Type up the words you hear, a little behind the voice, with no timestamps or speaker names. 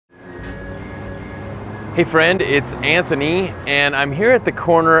Hey friend, it's Anthony, and I'm here at the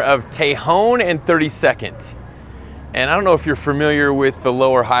corner of Tejon and 32nd. And I don't know if you're familiar with the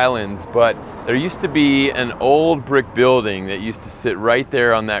Lower Highlands, but there used to be an old brick building that used to sit right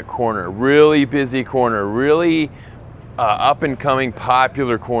there on that corner. Really busy corner, really up and coming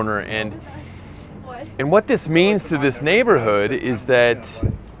popular corner. And what this means to this neighborhood is that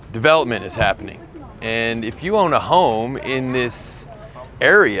development is happening. And if you own a home in this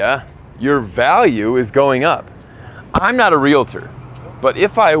area, your value is going up. I'm not a realtor, but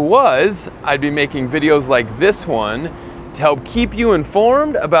if I was, I'd be making videos like this one to help keep you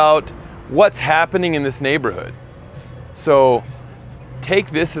informed about what's happening in this neighborhood. So take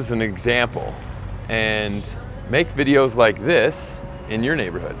this as an example and make videos like this in your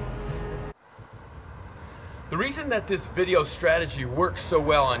neighborhood. The reason that this video strategy works so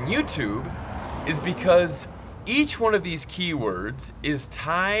well on YouTube is because each one of these keywords is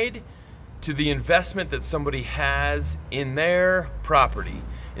tied to the investment that somebody has in their property,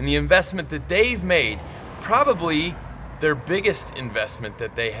 in the investment that they've made, probably their biggest investment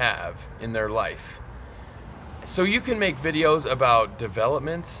that they have in their life. So you can make videos about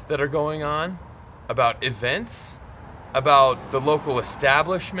developments that are going on, about events, about the local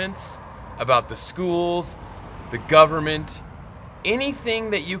establishments, about the schools, the government,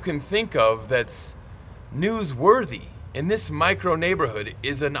 anything that you can think of that's newsworthy in this micro neighborhood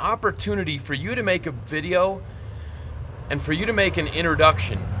is an opportunity for you to make a video and for you to make an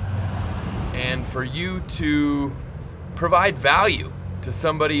introduction and for you to provide value to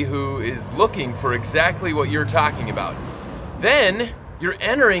somebody who is looking for exactly what you're talking about. Then you're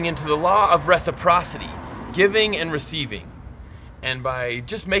entering into the law of reciprocity, giving and receiving. And by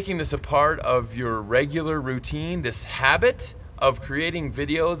just making this a part of your regular routine, this habit of creating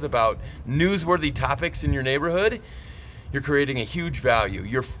videos about newsworthy topics in your neighborhood, you're creating a huge value.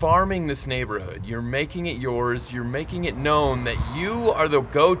 You're farming this neighborhood. You're making it yours. You're making it known that you are the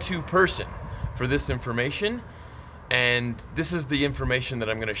go-to person for this information. And this is the information that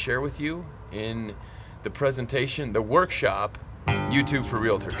I'm going to share with you in the presentation, the workshop, YouTube for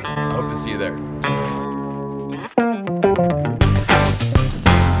Realtors. I hope to see you there.